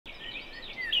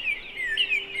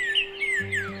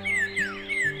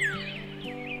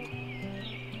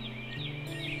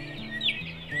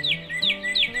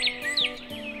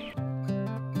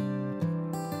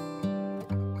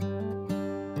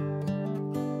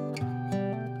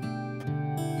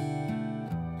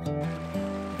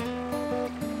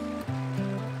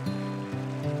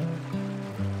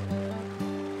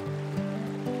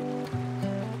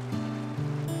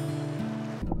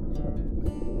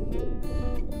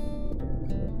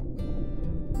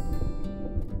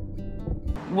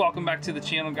Welcome back to the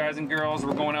channel, guys and girls.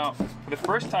 We're going out for the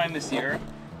first time this year,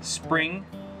 spring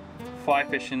fly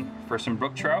fishing for some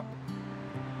brook trout.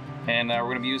 And we're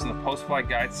going to be using the Post Fly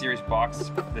Guide Series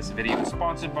box. This video is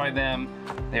sponsored by them.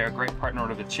 They are a great partner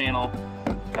of the channel.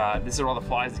 These are all the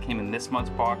flies that came in this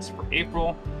month's box for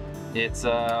April. It's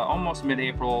almost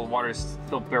mid-April. Water's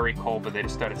still very cold, but they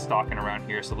just started stocking around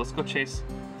here. So let's go chase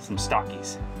some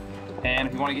stockies. And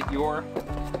if you want to get your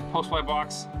Post Fly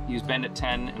box, use Bend at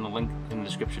 10 and the link in the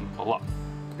description below.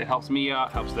 It helps me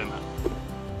out, helps them out.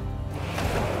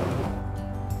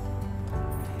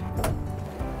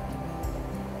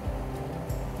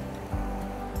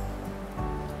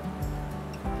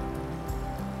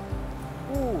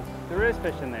 Ooh, there is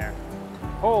fish in there.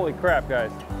 Holy crap,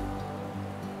 guys.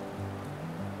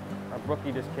 Our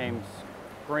brookie just came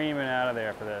screaming out of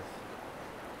there for this.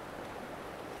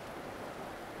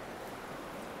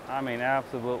 I mean,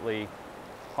 absolutely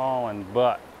hauling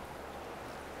butt.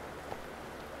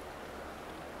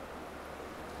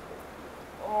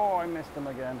 Oh, I missed him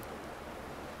again.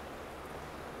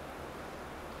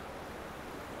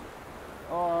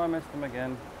 Oh, I missed him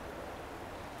again.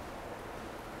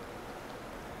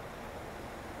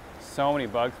 So many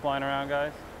bugs flying around,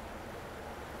 guys.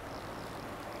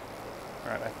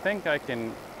 All right, I think I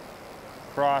can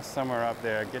cross somewhere up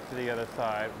there, get to the other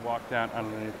side, walk down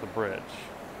underneath the bridge.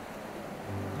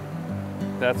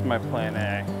 That's my plan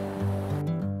A.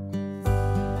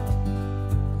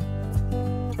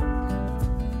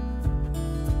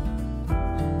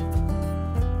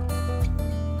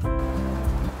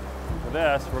 For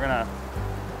this, we're gonna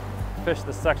fish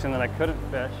the section that I couldn't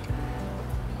fish.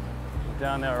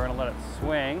 Down there, we're gonna let it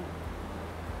swing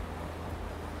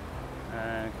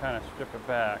and kind of strip it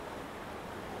back.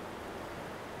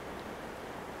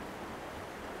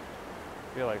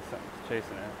 I feel like something's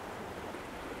chasing it.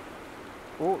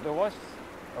 Oh, there was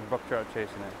a brook trout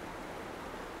chasing it.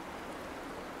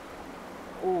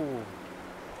 Ooh.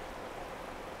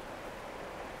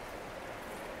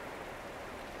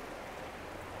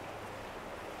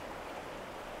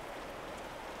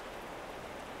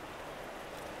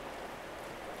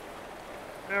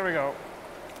 There we go.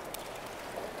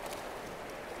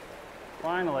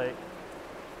 Finally,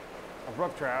 a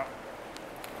brook trout.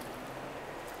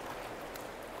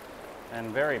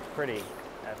 And very pretty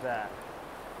at that.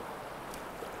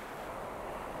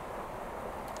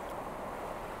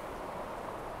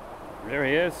 There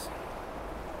he is.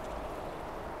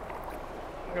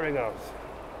 There he goes.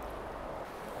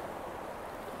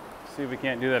 See if we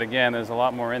can't do that again. There's a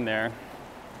lot more in there.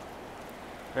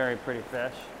 Very pretty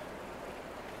fish.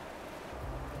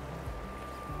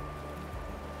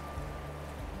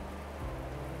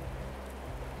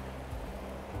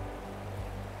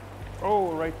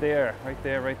 Oh, right there, right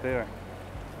there, right there.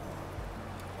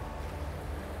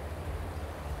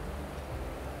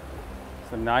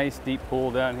 It's a nice deep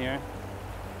pool down here.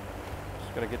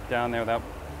 Just gotta get down there without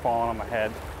falling on my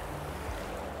head.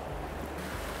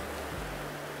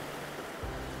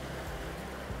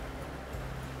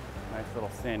 Nice little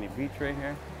sandy beach right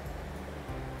here.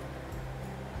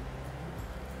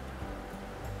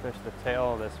 Fish the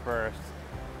tail of this first.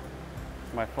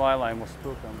 My fly line will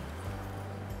spook them.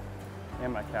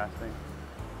 And my casting.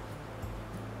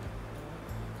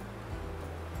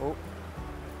 Oh,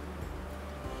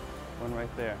 one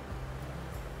right there.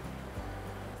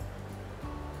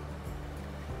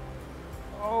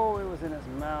 Oh, it was in his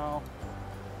mouth.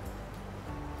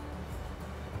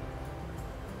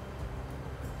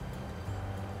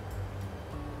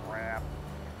 Crap.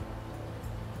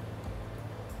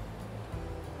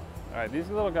 All right, these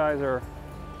little guys are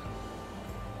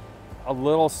a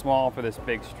little small for this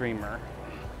big streamer.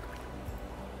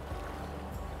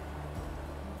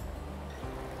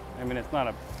 I mean, it's not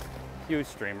a huge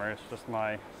streamer, it's just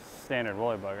my standard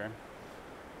woolly bugger.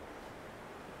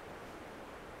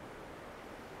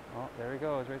 Oh, there he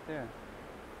goes, right there.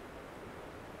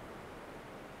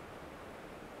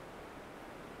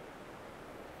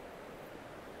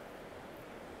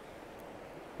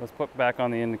 Let's put back on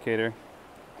the indicator.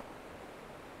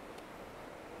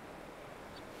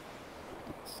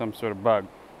 Some sort of bug.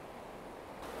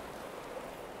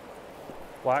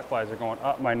 Black flies are going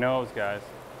up my nose, guys.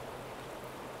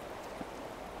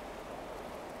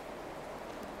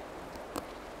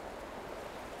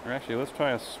 Or actually, let's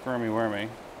try a squirmy wormy.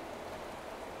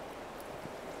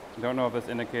 Don't know if this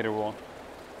indicator will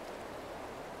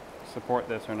support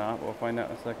this or not. We'll find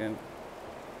out in a second.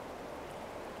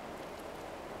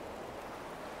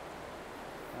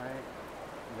 Right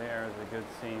there is a good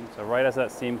seam. So right as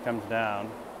that seam comes down,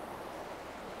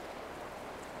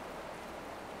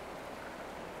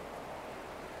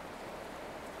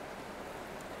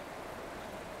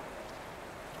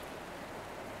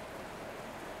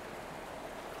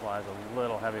 is a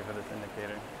little heavy for this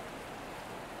indicator.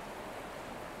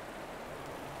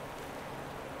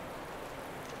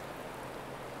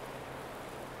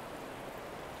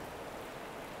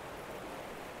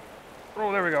 Oh,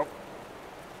 there we go.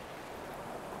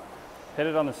 Hit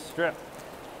it on the strip.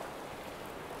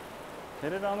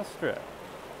 Hit it on the strip.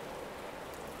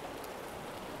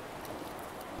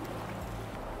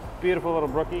 Beautiful little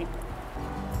brookie.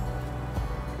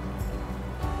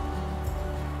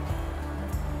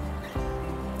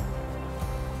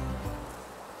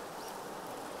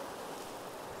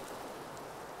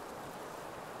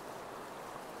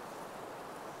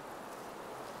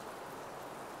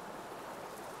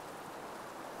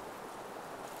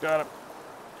 Got him.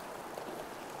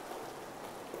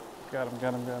 Got him,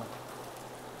 got him, got him.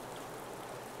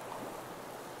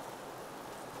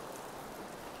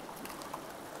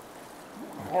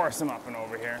 Horse him up and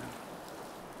over here.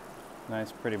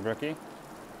 Nice, pretty brookie.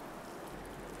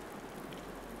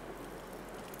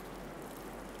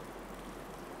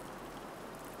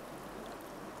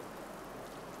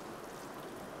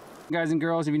 Guys and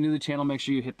girls, if you're new to the channel, make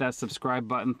sure you hit that subscribe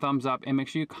button, thumbs up, and make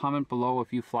sure you comment below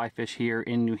if you fly fish here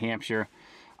in New Hampshire.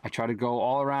 I try to go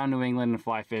all around New England and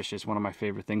fly fish. It's one of my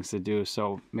favorite things to do,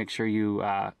 so make sure you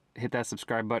hit that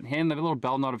subscribe button, hit the little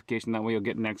bell notification, that way you'll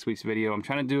get next week's video. I'm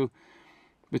trying to do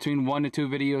between 1 to 2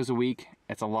 videos a week.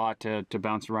 It's a lot to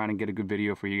bounce around and get a good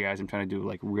video for you guys. I'm trying to do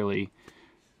like really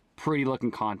pretty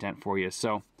looking content for you.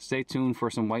 So stay tuned for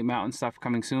some White Mountain stuff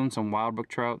coming soon, some wild brook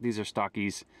trout. These are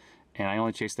stockies, and I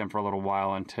only chase them for a little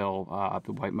while until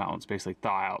the White Mountains basically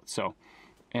thaw out. So,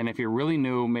 and if you're really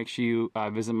new, make sure you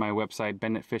visit my website,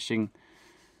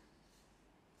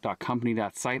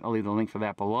 bennetfishing.company.site. I'll leave the link for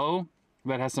that below.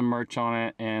 That has some merch on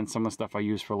it and some of the stuff I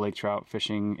use for lake trout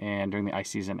fishing and during the ice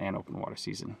season and open water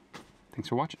season. Thanks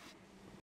for watching.